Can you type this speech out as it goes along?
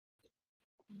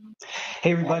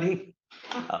Hey, everybody.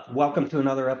 Welcome to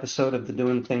another episode of the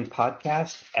Doing Things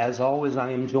podcast. As always,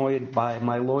 I am joined by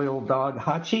my loyal dog,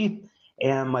 Hachi,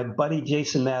 and my buddy,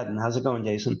 Jason Madden. How's it going,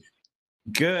 Jason?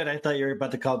 Good. I thought you were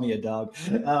about to call me a dog.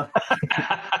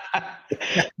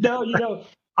 No,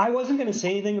 I wasn't going to say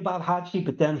anything about Hachi,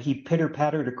 but then he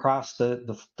pitter-pattered across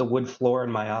the wood floor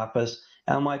in my office.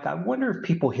 And I'm like, I wonder if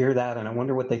people hear that, and I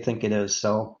wonder what they think it is.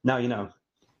 So now you know.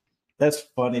 That's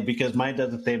funny because mine does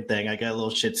the same thing. I got a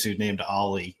little Shih Tzu named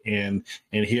Ollie, and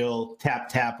he'll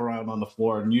tap around on the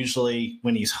floor. And usually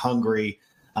when he's hungry,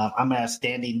 I'm at a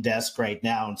standing desk right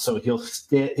now, and so he'll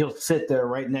sit there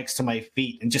right next to my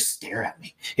feet and just stare at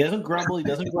me. He doesn't grumble, he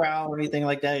doesn't growl or anything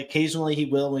like that. Occasionally he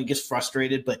will when he gets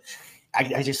frustrated, but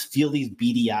I just feel these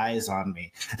beady eyes on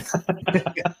me.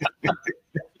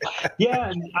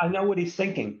 Yeah, and I know what he's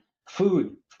thinking.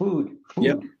 Food, food,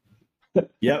 food.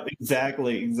 Yep,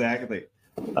 exactly.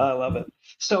 I love it.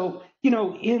 So,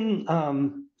 in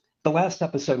the last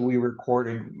episode we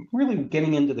recorded, really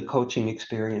getting into the coaching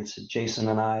experience that Jason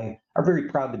and I are very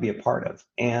proud to be a part of.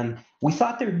 And we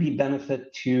thought there'd be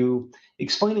benefit to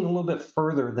explaining a little bit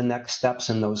further the next steps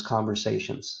in those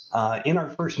conversations. In our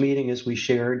first meeting, as we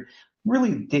shared,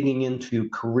 really digging into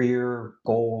career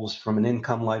goals from an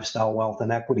income, lifestyle, wealth,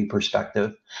 and equity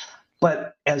perspective.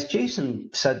 But as Jason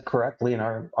said correctly in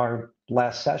our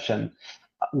last session,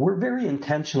 we're very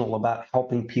intentional about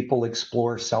helping people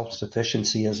explore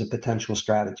self-sufficiency as a potential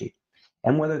strategy.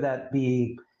 And whether that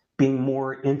be being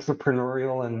more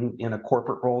entrepreneurial in a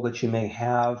corporate role that you may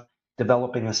have,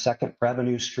 developing a second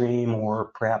revenue stream,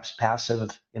 or perhaps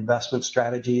passive investment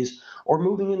strategies, or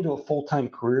moving into a full-time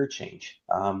career change.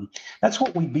 That's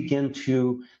what we begin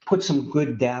to put some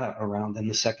good data around in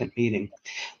the second meeting.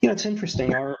 It's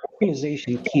interesting. Our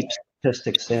organization keeps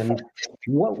statistics, and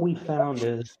what we found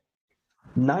is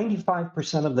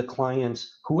 95% of the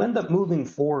clients who end up moving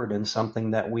forward in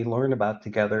something that we learn about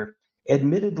together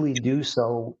admittedly do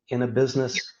so in a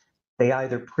business they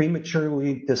either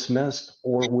prematurely dismissed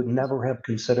or would never have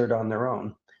considered on their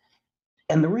own.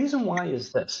 And the reason why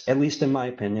is this, at least in my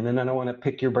opinion, and I don't want to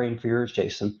pick your brain for yours,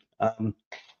 Jason.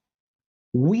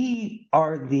 We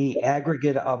are the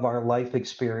aggregate of our life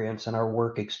experience and our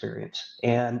work experience.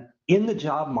 And in the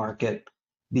job market,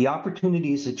 the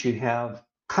opportunities that you have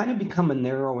kind of become a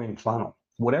narrowing funnel.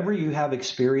 Whatever you have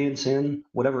experience in,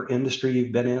 whatever industry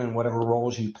you've been in, and whatever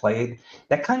roles you played,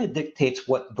 that kind of dictates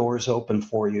what doors open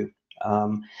for you.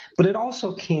 But it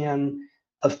also can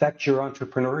affect your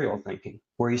entrepreneurial thinking,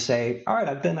 where you say, all right,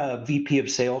 I've been a VP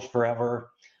of sales forever,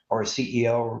 or a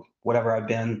CEO, or whatever I've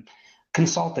been.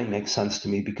 Consulting makes sense to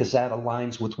me because that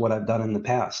aligns with what I've done in the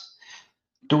past.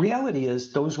 The reality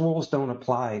is those rules don't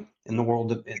apply in the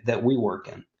world that we work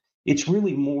in. It's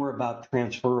really more about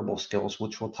transferable skills,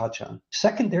 which we'll touch on.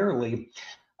 Secondarily,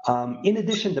 in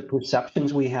addition to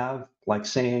perceptions we have, like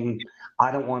saying,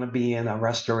 I don't want to be in a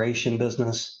restoration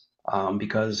business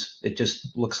because it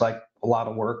just looks like a lot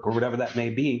of work or whatever that may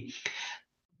be,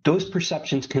 those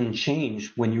perceptions can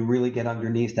change when you really get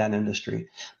underneath that industry.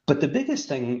 But the biggest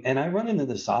thing, and I run into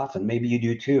this often, maybe you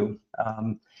do too,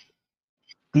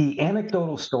 the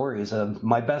anecdotal stories of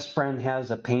my best friend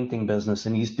has a painting business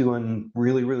and he's doing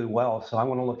really, really well. So I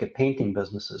want to look at painting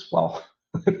businesses. Well,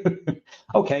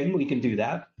 okay, we can do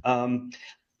that.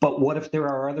 But what if there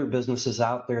are other businesses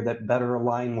out there that better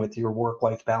align with your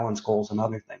work-life balance goals and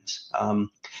other things?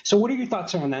 So what are your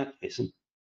thoughts on that, Jason?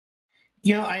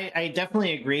 I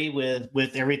definitely agree with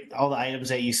all the items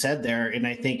that you said there, and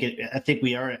I think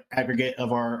we are an aggregate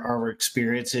of our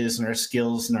experiences and our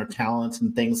skills and our talents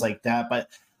and things like that. But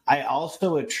I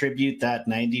also attribute that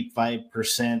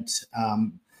 95%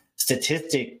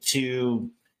 statistic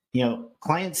to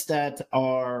clients that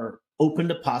are open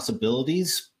to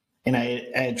possibilities, and I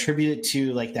attribute it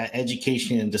to like that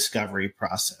education and discovery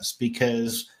process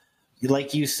because,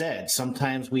 like you said,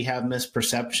 sometimes we have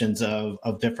misperceptions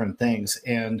of different things,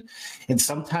 and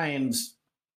sometimes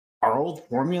our old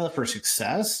formula for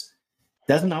success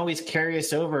doesn't always carry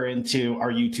us over into our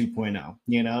U 2.0.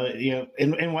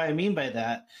 And what I mean by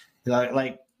that,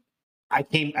 like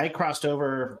I crossed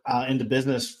over into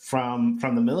business from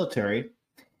the military,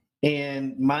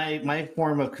 and my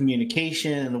form of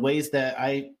communication and the ways that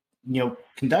I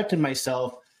conducted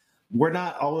myself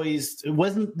it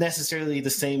wasn't necessarily the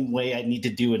same way I need to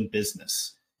do in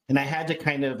business. And I had to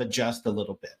kind of adjust a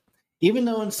little bit. Even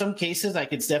though in some cases I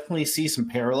could definitely see some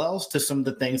parallels to some of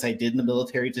the things I did in the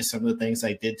military to some of the things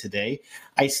I did today,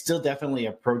 I still definitely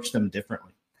approach them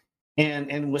differently.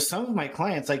 And with some of my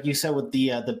clients, like you said, with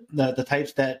the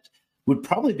types that would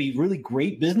probably be really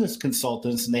great business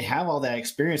consultants, and they have all that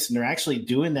experience and they're actually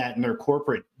doing that in their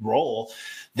corporate role,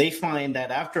 they find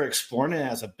that after exploring it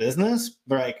as a business,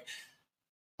 they're like,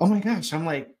 oh my gosh, I'm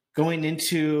like going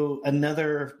into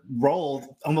another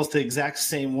role almost the exact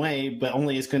same way, but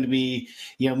only it's going to be,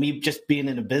 me just being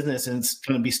in a business and it's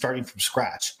going to be starting from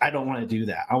scratch. I don't want to do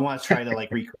that. I want to try to like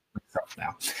recreate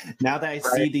myself now that I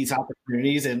see these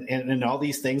opportunities and all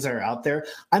these things that are out there.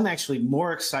 I'm actually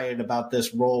more excited about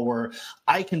this role where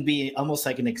I can be almost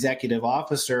like an executive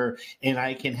officer and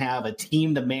I can have a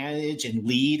team to manage and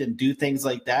lead and do things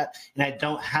like that. And I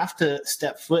don't have to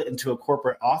step foot into a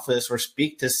corporate office or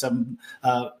speak to some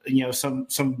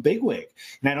bigwig,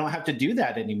 and I don't have to do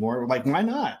that anymore. Like, why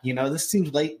not? This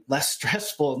seems like less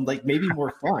stressful and like maybe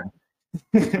more fun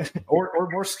or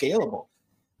more scalable.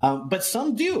 But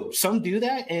some do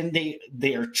that, and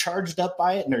they are charged up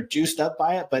by it and they're juiced up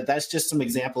by it. But that's just some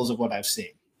examples of what I've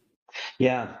seen.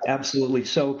 Yeah, absolutely.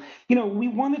 So, we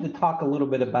wanted to talk a little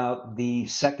bit about the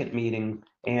second meeting,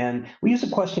 and we use a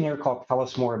questionnaire called Tell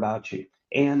Us More About You.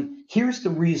 And here's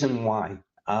the reason why.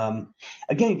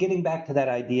 Again, getting back to that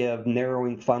idea of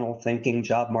narrowing funnel thinking,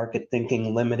 job market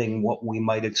thinking, limiting what we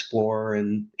might explore,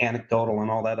 and anecdotal and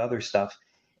all that other stuff,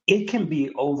 it can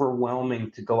be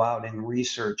overwhelming to go out and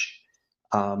research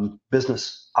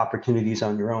business opportunities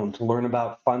on your own, to learn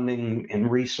about funding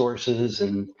and resources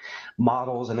and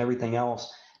models and everything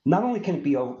else. Not only can it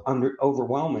be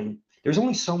overwhelming, there's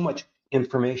only so much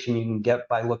information you can get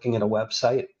by looking at a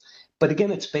website. But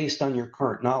again, it's based on your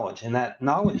current knowledge, and that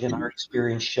knowledge in our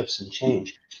experience shifts and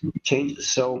changes.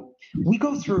 So we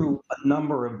go through a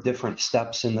number of different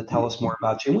steps in the Tell Us More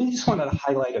About You, and we just wanted to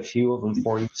highlight a few of them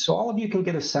for you so all of you can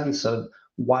get a sense of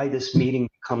why this meeting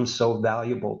becomes so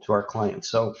valuable to our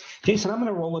clients. So Jason, I'm going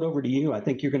to roll it over to you. I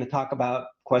think you're going to talk about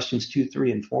questions 2,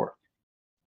 3, and 4.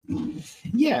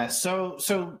 Yeah.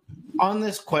 So on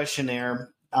this questionnaire,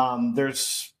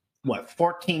 there's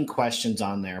 14 questions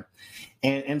on there.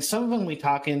 And some of them we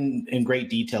talk in great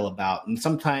detail about. And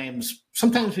sometimes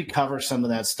we cover some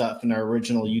of that stuff in our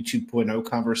original YouTube 2.0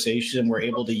 conversation. We're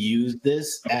able to use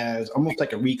this as almost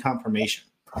like a reconfirmation.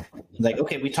 Like,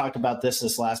 okay, we talked about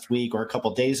this last week or a couple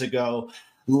of days ago.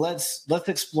 Let's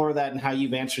explore that and how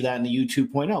you've answered that in the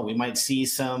YouTube 2.0. We might see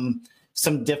some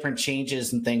different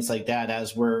changes and things like that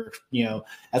as we're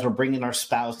bringing our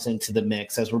spouse into the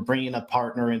mix, as we're bringing a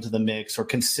partner into the mix or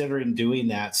considering doing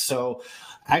that. So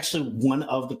actually one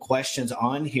of the questions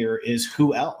on here is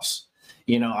who else?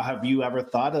 Have you ever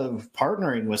thought of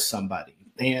partnering with somebody?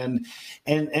 And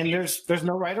there's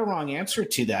no right or wrong answer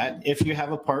to that. If you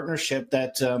have a partnership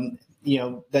that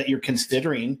that you're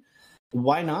considering,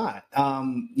 why not?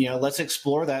 Let's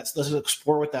explore that. Let's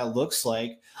explore what that looks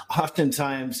like.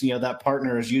 Oftentimes, that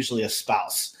partner is usually a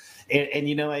spouse.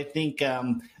 And I think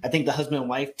the husband and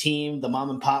wife team, the mom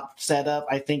and pop setup,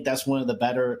 I think that's one of the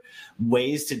better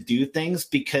ways to do things,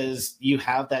 because you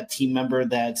have that team member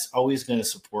that's always going to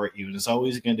support you and is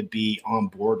always going to be on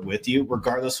board with you,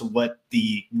 regardless of what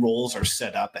the roles are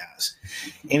set up as.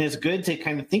 And it's good to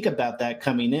kind of think about that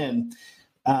coming in,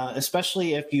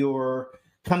 especially if you're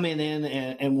coming in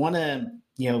and want to,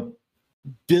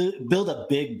 build a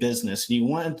big business. You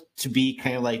want to be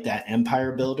kind of like that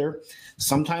empire builder.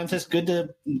 Sometimes it's good to,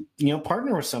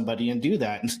 partner with somebody and do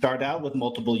that and start out with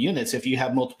multiple units. If you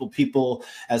have multiple people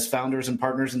as founders and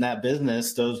partners in that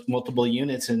business, those multiple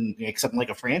units and something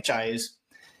like a franchise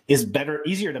is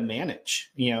easier to manage,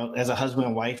 as a husband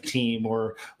and wife team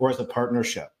or as a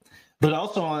partnership. But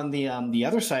also on the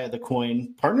other side of the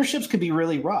coin, partnerships can be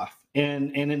really rough.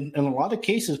 And in a lot of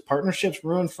cases, partnerships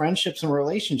ruin friendships and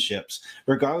relationships,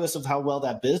 regardless of how well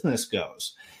that business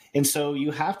goes. And so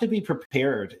you have to be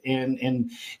prepared. And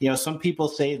some people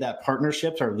say that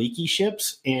partnerships are leaky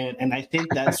ships. And I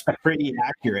think that's pretty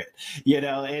accurate,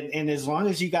 and as long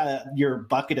as you got your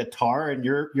bucket of tar and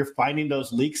you're finding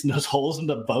those leaks and those holes in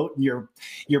the boat and you're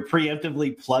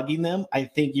preemptively plugging them, I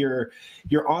think you're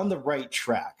on the right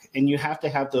track. And you have to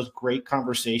have those great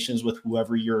conversations with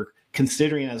whoever you're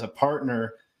considering as a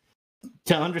partner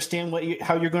to understand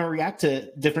how you're going to react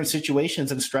to different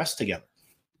situations and stress together.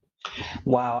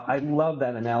 Wow, I love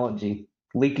that analogy.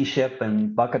 Leaky ship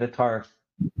and bucket of tar.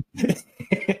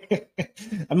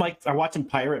 I'm watching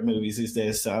pirate movies these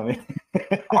days, so.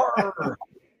 Arr!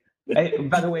 Hey,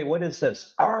 by the way, what is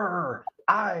this? R-I-E.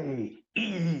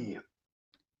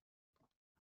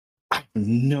 I have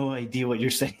no idea what you're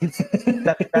saying.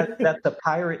 That's a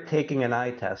pirate taking an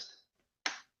eye test.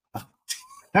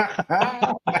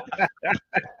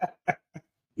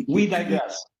 We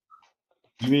digress.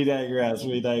 We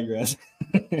digress.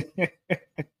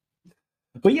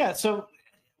 But yeah, so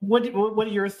what are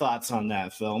your thoughts on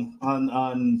that, Phil?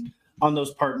 On on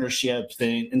those partnerships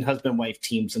and husband-wife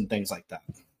teams and things like that?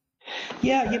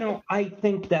 Yeah, I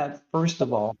think that first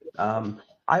of all,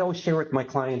 I always share with my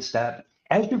clients that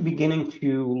as you're beginning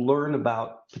to learn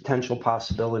about potential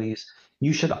possibilities,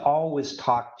 you should always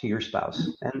talk to your spouse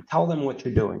and tell them what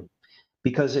you're doing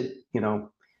because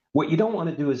what you don't want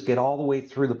to do is get all the way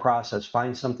through the process,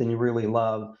 find something you really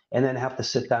love, and then have to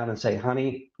sit down and say,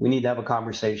 honey, we need to have a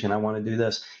conversation. I want to do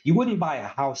this. You wouldn't buy a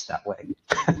house that way,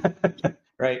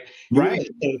 right? You Right.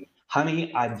 wouldn't say,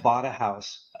 honey, I bought a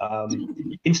house.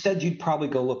 Instead, you'd probably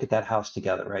go look at that house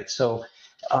together, right? So,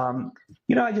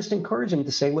 I just encourage them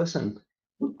to say, listen,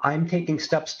 I'm taking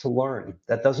steps to learn.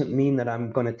 That doesn't mean that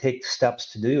I'm going to take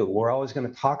steps to do. We're always going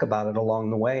to talk about it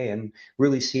along the way and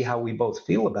really see how we both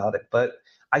feel about it. But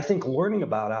I think learning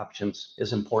about options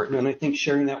is important. And I think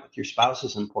sharing that with your spouse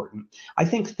is important. I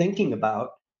think thinking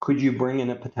about could you bring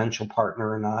in a potential partner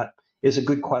or not is a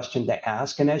good question to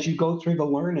ask. And as you go through the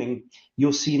learning,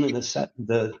 you'll see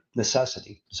the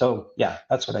necessity. So yeah,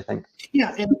 that's what I think.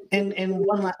 Yeah, and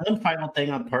one final thing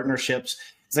on partnerships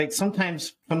is like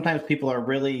sometimes people are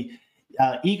really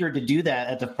eager to do that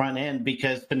at the front end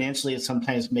because financially it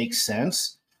sometimes makes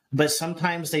sense, but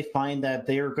sometimes they find that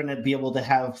they're going to be able to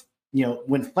have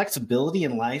when flexibility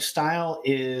and lifestyle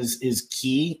is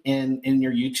key in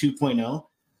your U 2.0.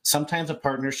 Sometimes a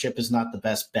partnership is not the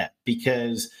best bet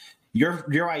because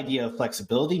your idea of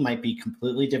flexibility might be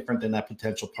completely different than that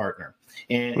potential partner.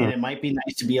 And it might be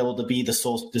nice to be able to be the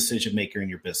sole decision maker in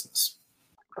your business.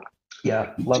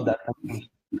 Yeah, love that.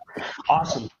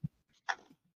 Awesome.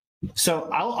 So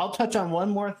I'll touch on one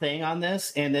more thing on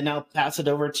this and then I'll pass it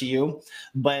over to you.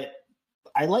 But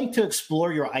I like to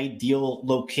explore your ideal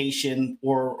location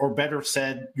or better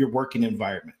said, your working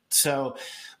environment. So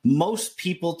most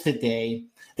people today,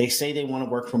 they say they want to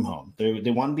work from home.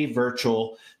 They want to be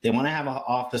virtual. They want to have an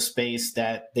office space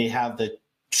that they have the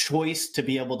choice to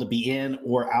be able to be in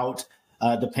or out,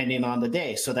 depending on the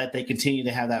day, so that they continue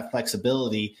to have that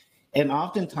flexibility. And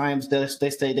oftentimes they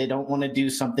say they don't want to do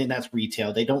something that's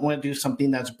retail. They don't want to do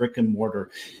something that's brick and mortar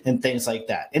and things like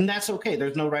that. And that's okay.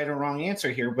 There's no right or wrong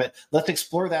answer here, but let's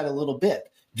explore that a little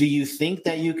bit. Do you think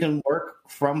that you can work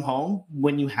from home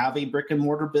when you have a brick and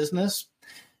mortar business?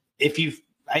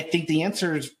 I think the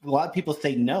answer is a lot of people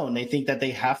say no, and they think that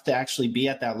they have to actually be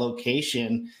at that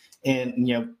location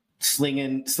and,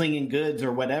 slinging goods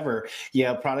or whatever,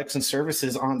 products and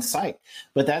services on site.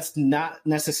 But that's not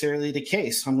necessarily the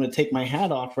case. I'm going to take my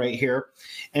hat off right here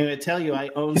and I'm going to tell you I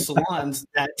own salons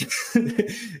that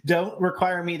don't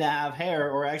require me to have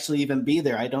hair or actually even be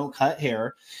there. I don't cut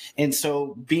hair. And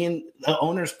so being the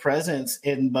owner's presence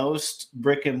in most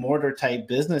brick and mortar type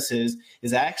businesses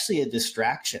is actually a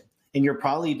distraction. And you're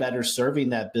probably better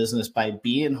serving that business by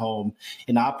being home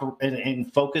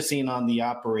and focusing on the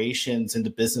operations and the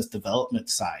business development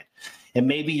side. And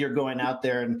maybe you're going out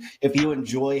there, and if you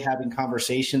enjoy having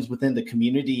conversations within the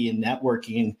community and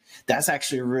networking, that's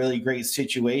actually a really great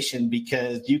situation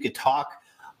because you could talk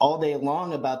all day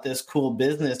long about this cool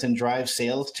business and drive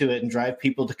sales to it and drive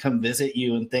people to come visit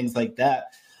you and things like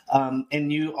that.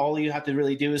 And all you have to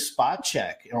really do is spot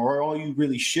check, or all you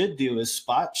really should do is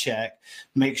spot check,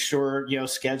 make sure,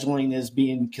 scheduling is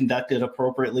being conducted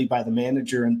appropriately by the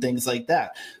manager and things like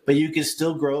that. But you can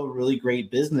still grow a really great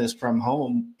business from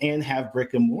home and have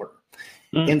brick and mortar.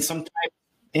 And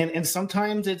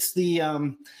sometimes it's the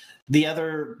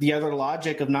other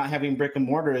logic of not having brick and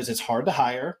mortar is it's hard to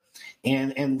hire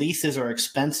and leases are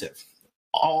expensive.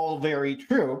 All very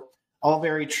true.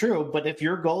 But if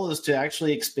your goal is to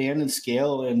actually expand and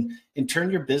scale and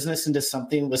turn your business into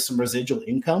something with some residual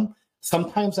income,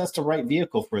 sometimes that's the right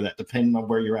vehicle for that, depending on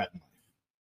where you're at in life.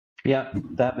 Yeah,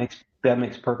 that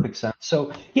makes perfect sense.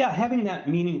 So yeah, having that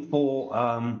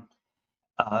meaningful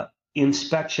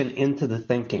inspection into the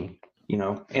thinking,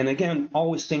 and again,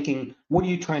 always thinking, what are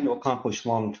you trying to accomplish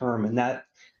long term? And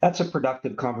that's a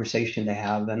productive conversation to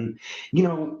have. And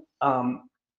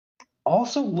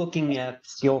also looking at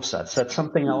skill sets. That's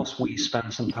something else we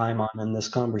spend some time on in this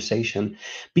conversation,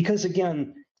 because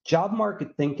again, job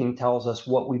market thinking tells us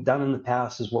what we've done in the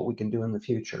past is what we can do in the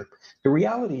future. The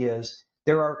reality is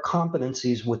there are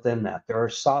competencies within that. There are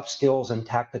soft skills and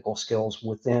tactical skills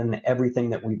within everything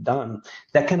that we've done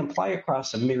that can apply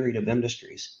across a myriad of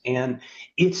industries. And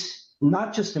it's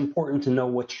not just important to know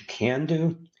what you can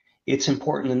do, it's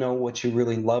important to know what you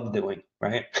really love doing,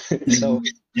 right? So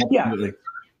yeah.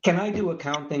 Can I do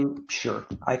accounting? Sure,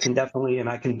 I can definitely, and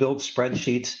I can build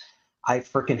spreadsheets. I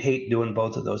freaking hate doing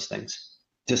both of those things.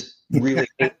 Just really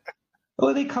hate.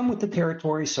 Well, they come with the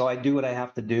territory, so I do what I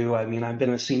have to do. I mean, I've been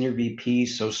a senior VP,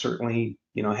 so certainly,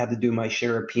 I had to do my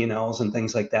share of P&Ls and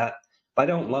things like that. But I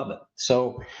don't love it.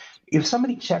 So, if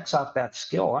somebody checks off that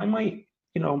skill, I might,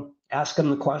 ask them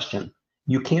the question.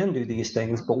 You can do these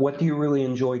things, but what do you really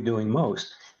enjoy doing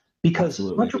most? Because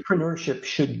Absolutely. entrepreneurship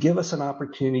should give us an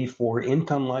opportunity for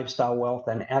income, lifestyle, wealth,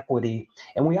 and equity.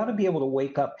 And we ought to be able to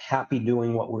wake up happy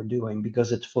doing what we're doing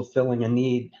because it's fulfilling a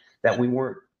need that we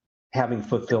weren't having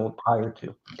fulfilled prior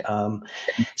to. Um,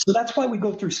 so that's why we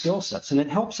go through skill sets. And it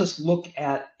helps us look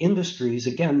at industries,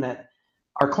 again, that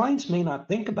our clients may not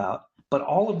think about, but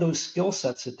all of those skill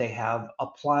sets that they have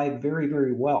apply very,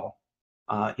 very well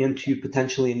into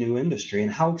potentially a new industry.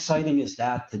 And how exciting is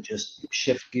that to just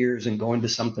shift gears and go into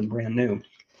something brand new?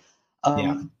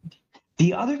 Yeah. Um,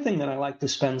 the other thing that I like to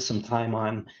spend some time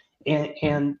on,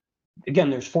 and again,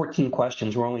 there's 14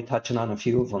 questions. We're only touching on a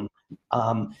few of them.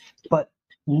 But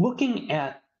looking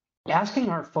at asking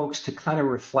our folks to kind of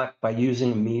reflect by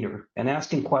using a meter and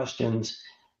asking questions.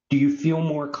 Do you feel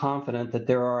more confident that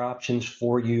there are options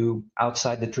for you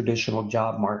outside the traditional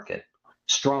job market?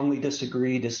 Strongly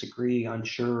disagree, disagree,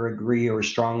 unsure, agree, or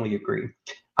strongly agree.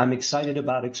 I'm excited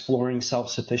about exploring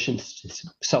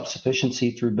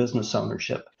self-sufficiency through business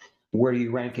ownership. Where do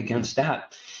you rank against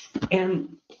that?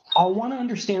 And I'll want to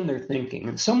understand their thinking.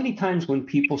 And so many times when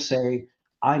people say,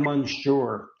 I'm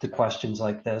unsure to questions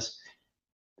like this,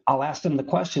 I'll ask them the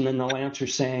question and they'll answer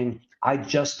saying, I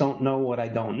just don't know what I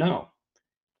don't know.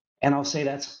 And I'll say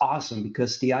that's awesome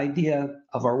because the idea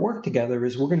of our work together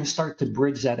is we're going to start to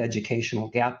bridge that educational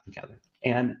gap together.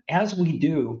 And as we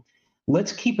do,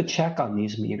 let's keep a check on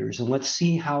these meters and let's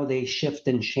see how they shift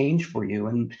and change for you.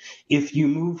 And if you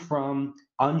move from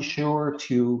unsure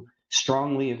to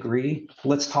strongly agree,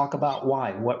 let's talk about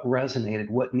why, what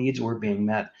resonated, what needs were being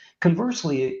met.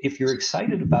 Conversely, if you're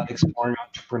excited about exploring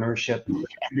entrepreneurship and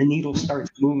the needle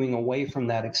starts moving away from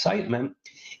that excitement,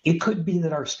 it could be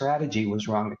that our strategy was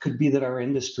wrong. It could be that our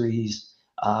industries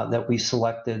that we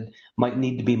selected might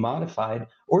need to be modified,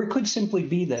 or it could simply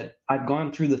be that I've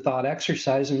gone through the thought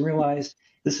exercise and realized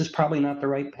this is probably not the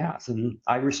right path. And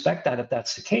I respect that if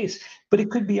that's the case, but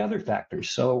it could be other factors.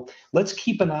 So let's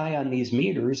keep an eye on these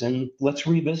meters and let's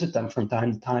revisit them from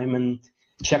time to time and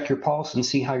check your pulse and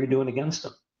see how you're doing against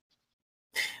them.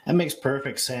 That makes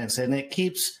perfect sense, and it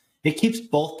keeps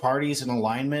both parties in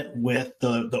alignment with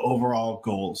the overall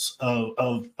goals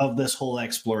of this whole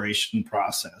exploration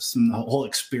process and the whole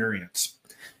experience.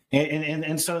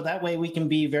 And so that way we can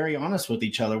be very honest with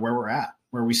each other where we're at,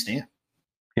 where we stand.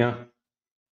 Yeah.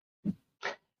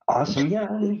 Awesome. Yeah.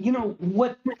 And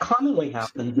what commonly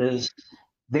happens is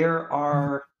there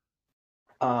are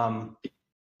um,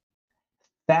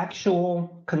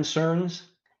 factual concerns,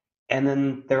 and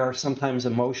then there are sometimes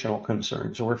emotional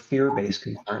concerns or fear-based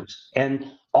concerns. And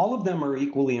all of them are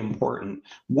equally important.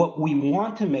 What we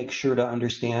want to make sure to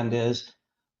understand is,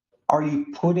 are you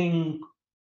putting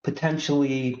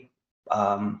potentially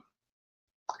um,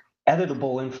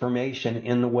 editable information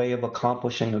in the way of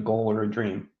accomplishing a goal or a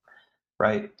dream,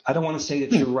 right? I don't want to say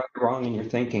that you're right or wrong in your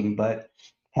thinking, but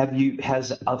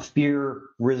has a fear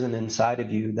risen inside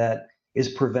of you that is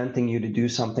preventing you to do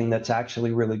something that's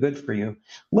actually really good for you?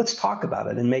 Let's talk about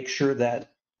it and make sure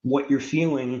that what you're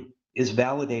feeling is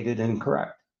validated and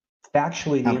correct.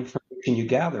 Factually, the Um, information you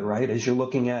gather, right, as you're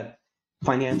looking at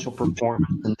financial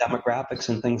performance and demographics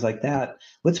and things like that,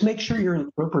 let's make sure you're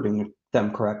interpreting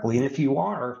them correctly. And if you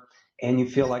are, and you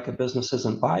feel like a business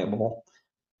isn't viable,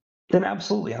 then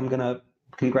absolutely, I'm going to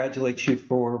congratulate you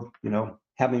for,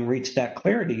 having reached that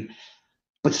clarity.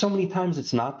 But so many times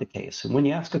it's not the case. And when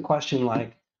you ask a question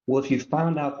like, well, if you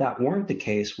found out that weren't the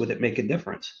case, would it make a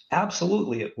difference?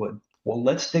 Absolutely, it would. Well,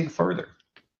 let's dig further.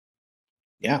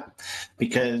 yeah,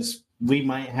 because we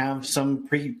might have some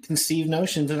preconceived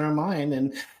notions in our mind,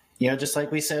 and just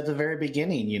like we said at the very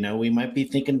beginning, we might be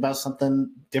thinking about something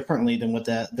differently than what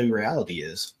the reality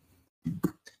is.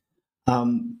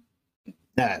 Um,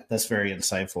 that's very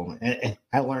insightful.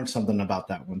 I learned something about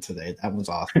that one today. That was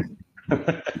awesome.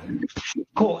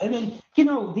 Cool. And then,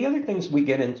 the other things we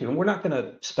get into, and we're not going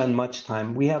to spend much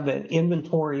time, we have an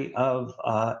inventory of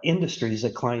industries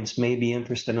that clients may be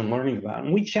interested in learning about.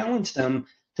 And we challenge them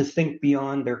to think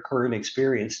beyond their current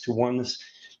experience to ones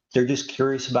they're just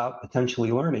curious about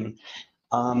potentially learning.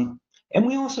 And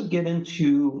we also get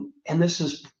into, and this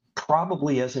is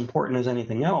probably as important as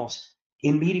anything else,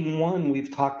 in meeting one,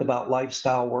 we've talked about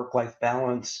lifestyle, work-life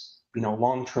balance,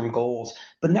 long-term goals,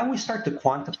 but now we start to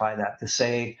quantify that to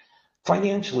say,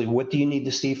 financially, what do you need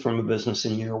to see from a business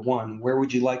in year one? Where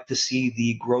would you like to see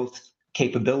the growth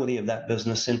capability of that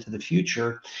business into the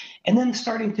future? And then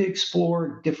starting to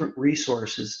explore different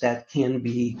resources that can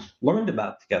be learned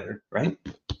about together, right?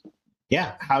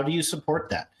 Yeah, how do you support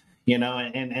that?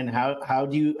 And how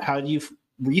do you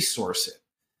resource it?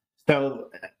 So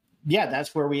yeah,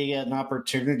 that's where we get an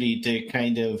opportunity to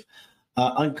kind of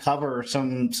uncover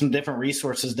some different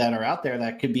resources that are out there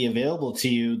that could be available to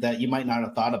you that you might not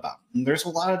have thought about. And there's a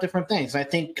lot of different things. And I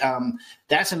think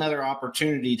that's another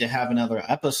opportunity to have another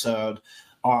episode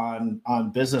on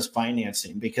business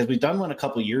financing, because we've done one a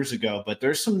couple years ago, but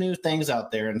there's some new things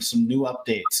out there and some new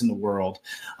updates in the world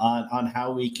on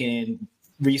how we can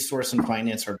resource and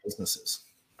finance our businesses.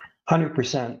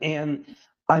 100%. And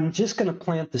I'm just going to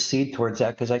plant the seed towards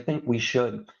that because I think we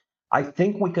should. I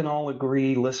think we can all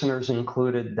agree, listeners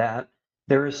included, that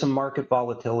there is some market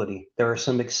volatility. There are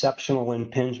some exceptional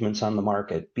impingements on the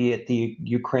market, be it the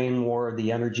Ukraine war,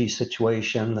 the energy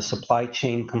situation, the supply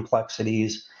chain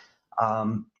complexities,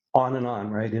 on and on,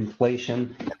 right?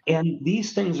 Inflation. And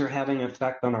these things are having an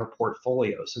effect on our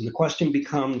portfolios. And the question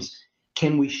becomes,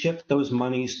 can we shift those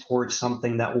monies towards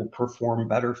something that will perform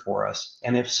better for us?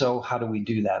 And if so, how do we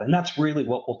do that? And that's really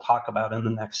what we'll talk about in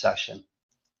the next session.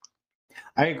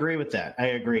 I agree with that. I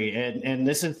agree. And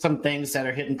this is some things that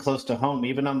are hitting close to home,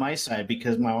 even on my side,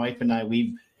 because my wife and I,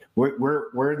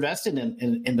 we're invested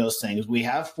in those things. We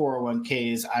have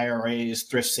 401ks, IRAs,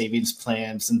 thrift savings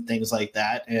plans, and things like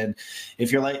that. And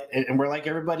if you're like, and we're like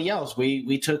everybody else,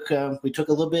 we took a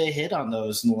little bit of hit on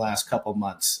those in the last couple of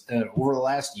months, over the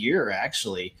last year,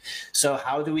 actually. So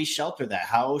how do we shelter that?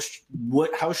 How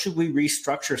should we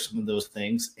restructure some of those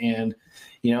things? And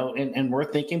and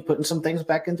we're thinking putting some things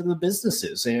back into the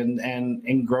businesses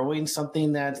and growing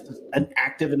something that's an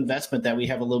active investment that we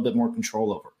have a little bit more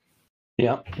control over.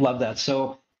 Yeah, love that.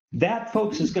 So that,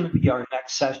 folks, is going to be our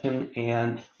next session.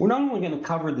 And we're not only going to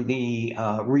cover the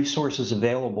resources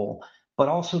available, but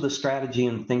also the strategy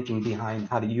and thinking behind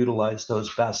how to utilize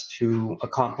those best to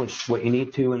accomplish what you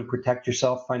need to and protect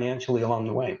yourself financially along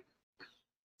the way.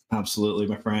 Absolutely,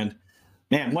 my friend.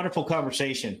 Man, wonderful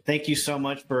conversation. Thank you so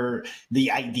much for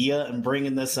the idea and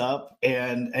bringing this up.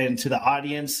 And to the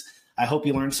audience, I hope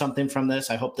you learned something from this.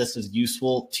 I hope this is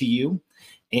useful to you.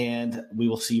 And we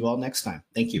will see you all next time.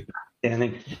 Thank you.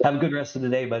 And have a good rest of the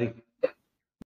day, buddy.